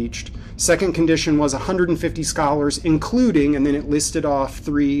impeached. Second condition was 150 scholars, including, and then it listed off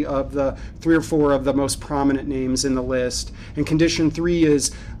 3 or 4 of the most prominent names in the list. And condition 3 is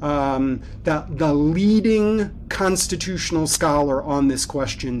the leading constitutional scholar on this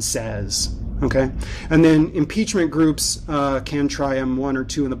question says. Okay, and then impeachment groups can try 1 or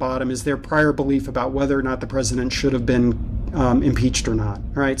 2 in the bottom is their prior belief about whether or not the president should have been impeached or not.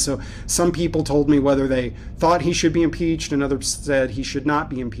 All right, so some people told me whether they thought he should be impeached, and others said he should not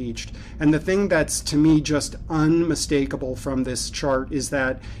be impeached. And the thing that's to me just unmistakable from this chart is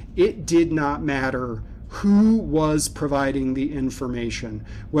that it did not matter who was providing the information,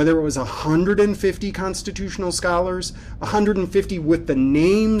 whether it was 150 constitutional scholars, 150 with the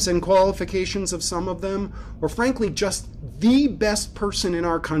names and qualifications of some of them, or frankly just the best person in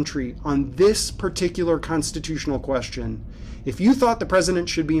our country on this particular constitutional question. If you thought the president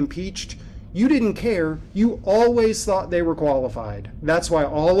should be impeached, you didn't care. You always thought they were qualified. That's why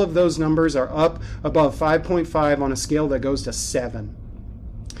all of those numbers are up above 5.5 on a scale that goes to 7.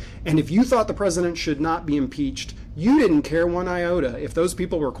 And if you thought the president should not be impeached, you didn't care 1 iota if those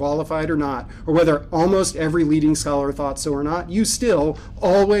people were qualified or not, or whether almost every leading scholar thought so or not. You still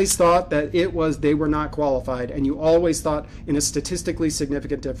always thought that they were not qualified, and you always thought in a statistically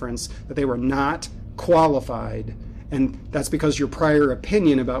significant difference that they were not qualified. And that's because your prior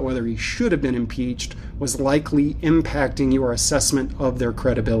opinion about whether he should have been impeached was likely impacting your assessment of their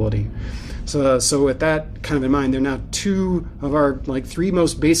credibility. So with that kind of in mind, there are now 2 of our 3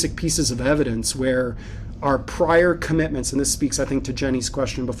 most basic pieces of evidence where our prior commitments, and this speaks, I think, to Jenny's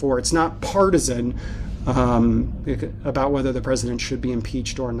question before, it's not partisan about whether the president should be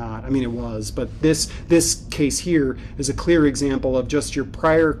impeached or not. I mean, it was, but this case here is a clear example of just your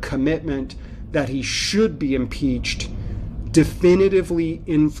prior commitment that he should be impeached definitively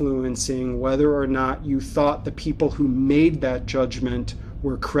influencing whether or not you thought the people who made that judgment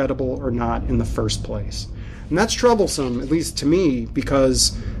were credible or not in the first place. And that's troublesome, at least to me,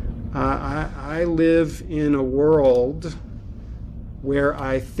 because I live in a world where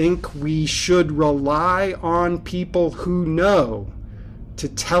I think we should rely on people who know to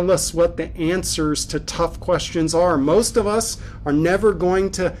tell us what the answers to tough questions are. Most of us are never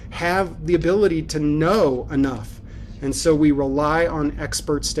going to have the ability to know enough. And so we rely on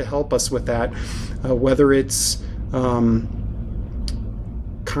experts to help us with that, whether it's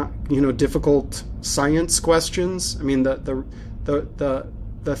difficult science questions. I mean, the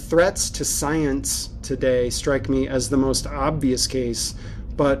threats to science today strike me as the most obvious case,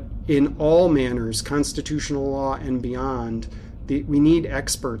 but in all manners, constitutional law and beyond, we need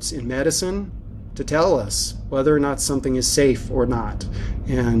experts in medicine to tell us whether or not something is safe or not.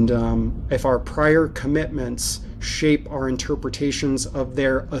 And if our prior commitments shape our interpretations of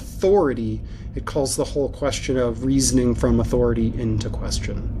their authority, it calls the whole question of reasoning from authority into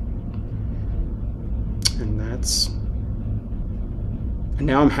question. And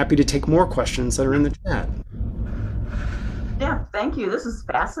now I'm happy to take more questions that are in the chat. Yeah, thank you. This is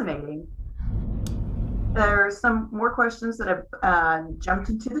fascinating. There are some more questions that have jumped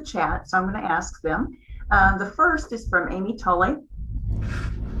into the chat, so I'm going to ask them. The first is from Amy Tully.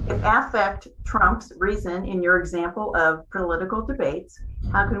 If affect trumps reason in your example of political debates,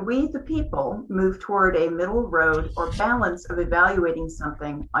 how can we, the people, move toward a middle road or balance of evaluating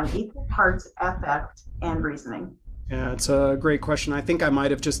something on equal parts affect and reasoning? Yeah, it's a great question. I think I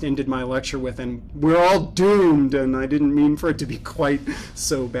might have just ended my lecture with, and we're all doomed, and I didn't mean for it to be quite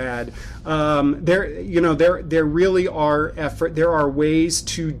so bad. There really are there are ways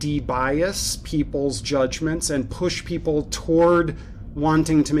to debias people's judgments and push people toward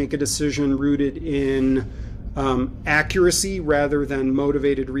wanting to make a decision rooted in accuracy rather than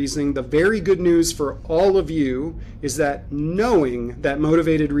motivated reasoning. The very good news for all of you is that knowing that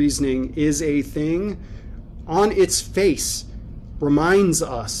motivated reasoning is a thing on its face reminds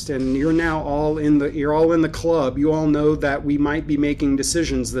us, and you're now all in the club, you all know that we might be making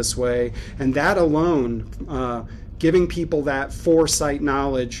decisions this way, and that alone, giving people that foresight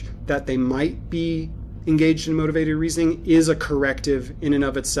knowledge that they might be engaged in motivated reasoning is a corrective in and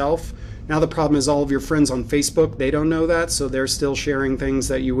of itself. Now the problem is all of your friends on Facebook, they don't know that, so they're still sharing things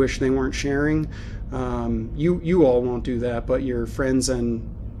that you wish they weren't sharing. You all won't do that, but your friends and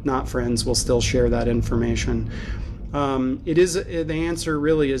not friends will still share that information. The answer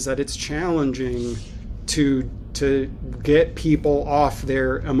really is that it's challenging to get people off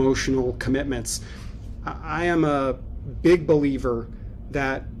their emotional commitments. I am a big believer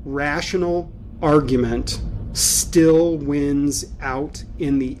that rational argument still wins out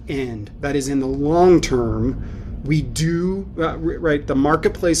in the end. That is, in the long term, we do, the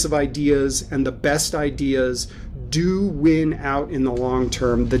marketplace of ideas and the best ideas do win out in the long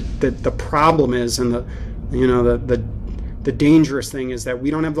term. The problem is, and the dangerous thing is that we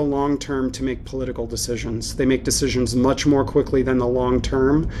don't have the long term to make political decisions. They make decisions much more quickly than the long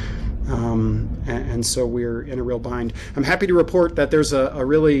term. And so we're in a real bind. I'm happy to report that there's a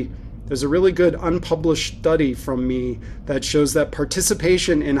really good unpublished study from me that shows that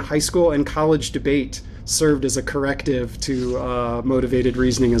participation in high school and college debate served as a corrective to motivated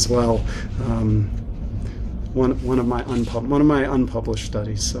reasoning as well. One of my unpublished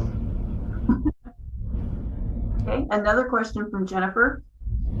studies. So. Okay, another question from Jennifer.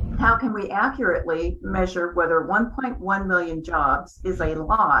 How can we accurately measure whether 1.1 million jobs is a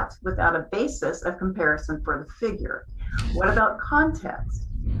lot without a basis of comparison for the figure? What about context?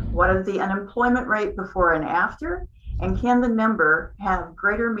 What is the unemployment rate before and after? And can the number have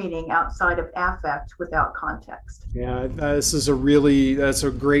greater meaning outside of affect without context? Yeah, that's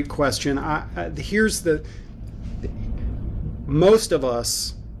a great question. Most of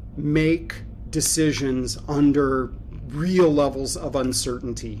us make decisions under real levels of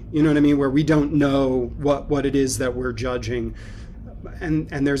uncertainty. You know what I mean? Where we don't know what it is that we're judging. And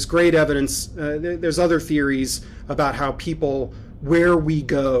there's great evidence. There's other theories about how where we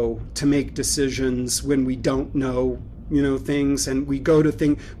go to make decisions when we don't know, things, and we go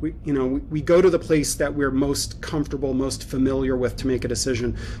to we go to the place that we're most comfortable, most familiar with to make a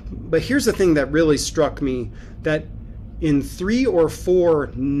decision. But here's the thing that really struck me, that in 3 or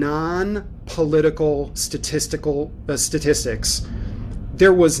 4 non-political statistics,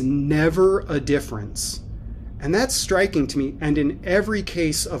 there was never a difference. And that's striking to me. And in every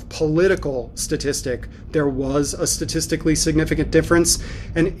case of political statistic, there was a statistically significant difference.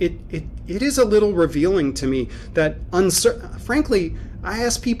 And it is a little revealing to me that, frankly, I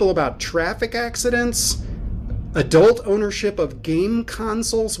ask people about traffic accidents, adult ownership of game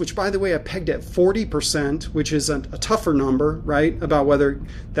consoles, which, by the way, I pegged at 40%, which is a tougher number, right? About whether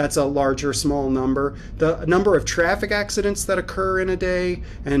that's a large or small number. The number of traffic accidents that occur in a day,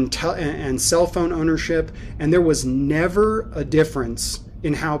 and cell phone ownership, and there was never a difference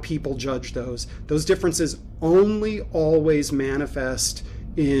in how people judge those. Those differences only always manifest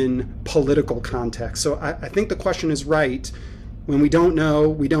in political context. So I think the question is right. When we don't know,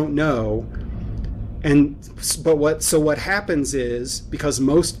 we don't know. What happens is, because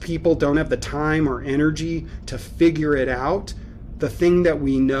most people don't have the time or energy to figure it out, the thing that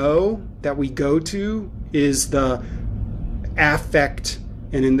we know that we go to is the affect.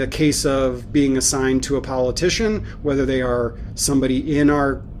 And in the case of being assigned to a politician, whether they are somebody in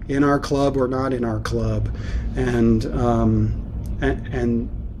our club or not in our club, and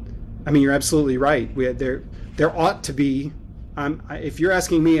I mean, you're absolutely right. There ought to be. If you're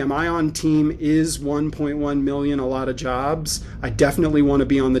asking me, am I on team is 1.1 million a lot of jobs? I definitely want to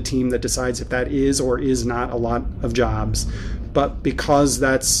be on the team that decides if that is or is not a lot of jobs. But because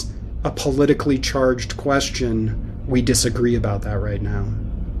that's a politically charged question, we disagree about that right now.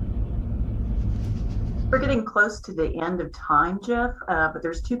 We're getting close to the end of time, Jeff, but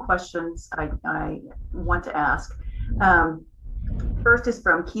there's 2 questions I want to ask. First is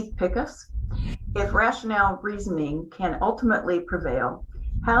from Keith Pickus. If rationale reasoning can ultimately prevail,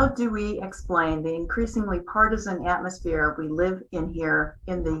 how do we explain the increasingly partisan atmosphere we live in here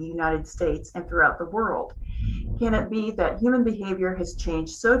in the United States and throughout the world? Can it be that human behavior has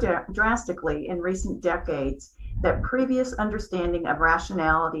changed so drastically in recent decades that previous understanding of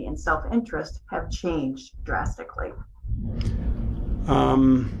rationality and self-interest have changed drastically? I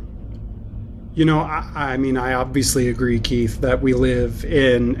mean, I obviously agree, Keith, that we live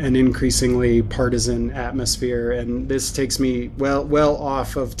in an increasingly partisan atmosphere, and this takes me well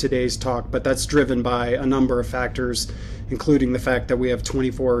off of today's talk, but that's driven by a number of factors, including the fact that we have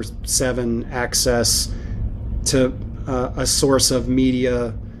 24/7 access to a source of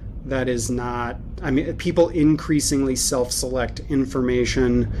media that is not, people increasingly self-select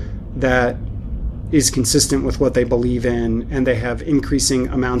information that is consistent with what they believe in, and they have increasing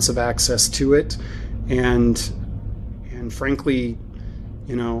amounts of access to it. And frankly,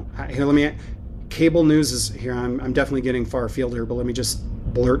 cable news is here. I'm definitely getting far afield here, but let me just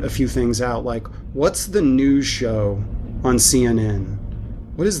blurt a few things out. Like, what's the news show on CNN?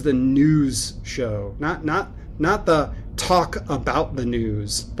 What is the news show? Not the talk about the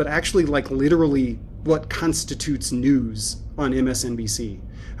news, but actually like literally what constitutes news on MSNBC.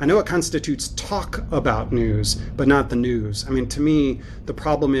 I know it constitutes talk about news, but not the news. I mean, to me, the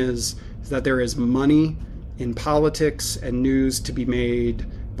problem is that there is money in politics and news to be made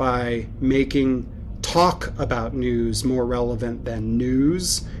by making talk about news more relevant than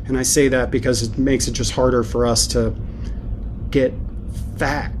news. And I say that because it makes it just harder for us to get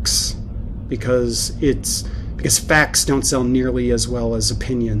facts, because facts don't sell nearly as well as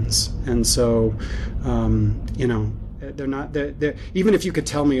opinions. And so, they're even if you could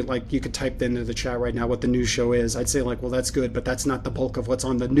tell me, like, you could type into the chat right now what the news show is, I'd say, like, well, that's good, but that's not the bulk of what's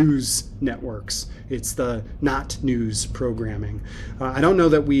on the news networks. It's the not news programming. I don't know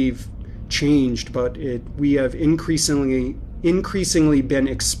that we've changed, but we have increasingly been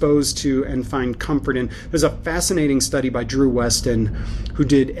exposed to and find comfort in. There's a fascinating study by Drew Weston, who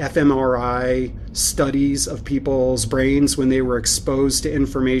did fMRI studies of people's brains when they were exposed to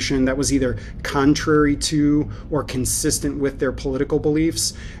information that was either contrary to or consistent with their political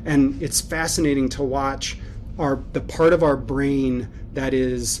beliefs. And it's fascinating to watch the part of our brain that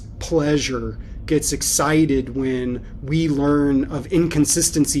is pleasure gets excited when we learn of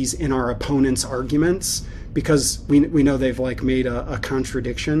inconsistencies in our opponent's arguments, because we know they've like made a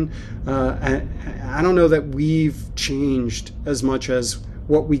contradiction. I don't know that we've changed as much as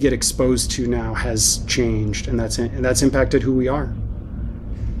what we get exposed to now has changed, and that's impacted who we are.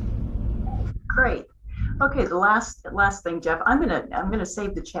 Great. Okay, the last thing, Jeff, I'm gonna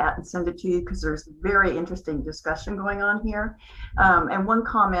save the chat and send it to you because there's very interesting discussion going on here. And one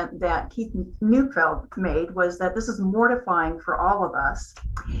comment that Keith Neufeld made was that this is mortifying for all of us.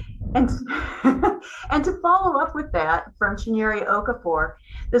 And and to follow up with that, from Chinyere Okafor,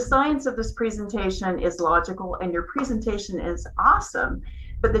 the science of this presentation is logical and your presentation is awesome,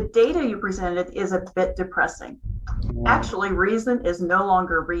 but the data you presented is a bit depressing. Actually, reason is no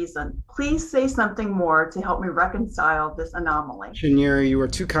longer reason. Please say something more to help me reconcile this anomaly. Chinyere, you are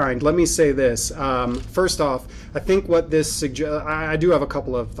too kind. Let me say this. First off, I think what this suggests, I do have a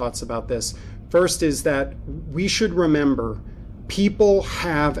couple of thoughts about this. First is that we should remember people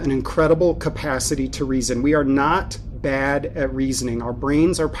have an incredible capacity to reason. We are not bad at reasoning. Our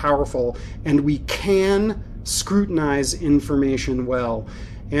brains are powerful, and we can scrutinize information well.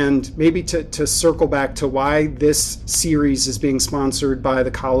 And maybe to circle back to why this series is being sponsored by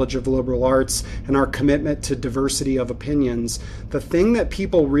the College of Liberal Arts and our commitment to diversity of opinions, the thing that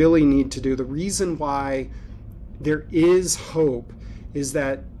people really need to do, the reason why there is hope, is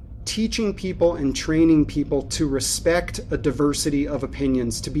that teaching people and training people to respect a diversity of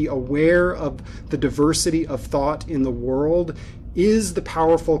opinions, to be aware of the diversity of thought in the world, is the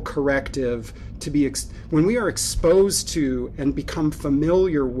powerful corrective to be when we are exposed to and become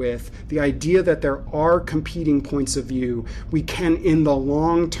familiar with the idea that there are competing points of view. We can, in the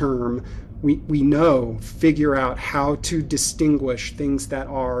long term, we know, figure out how to distinguish things that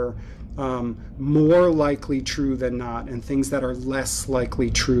are more likely true than not, and things that are less likely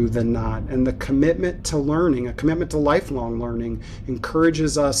true than not. And the commitment to learning, a commitment to lifelong learning,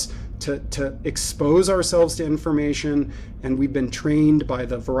 encourages us to expose ourselves to information, and we've been trained by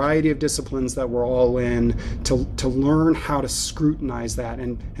the variety of disciplines that we're all in to learn how to scrutinize that,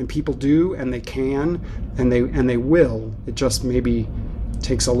 and people do, and they can, and they will. It just maybe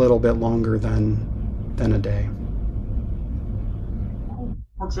takes a little bit longer than a day.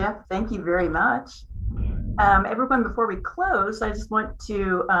 Well, Jeff, thank you very much. Everyone, before we close, I just want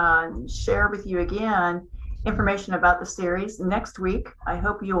to share with you again information about the series. Next week, I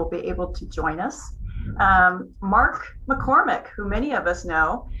hope you will be able to join us. Mark McCormick, who many of us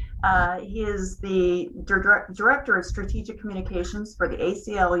know, he is the Director of Strategic Communications for the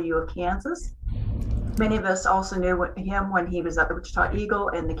ACLU of Kansas. Many of us also knew him when he was at the Wichita Eagle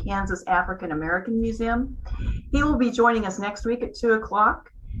and the Kansas African American Museum. He will be joining us next week at 2 o'clock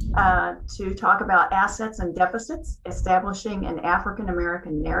to talk about assets and deficits, establishing an African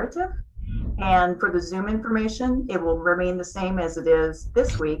American narrative. And for the Zoom information, it will remain the same as it is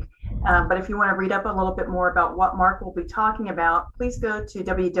this week. But if you want to read up a little bit more about what Mark will be talking about, please go to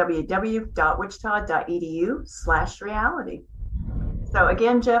www.wichita.edu/reality. So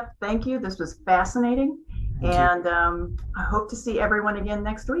again, Jeff, thank you. This was fascinating. And I hope to see everyone again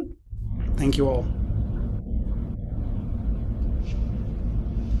next week. Thank you all.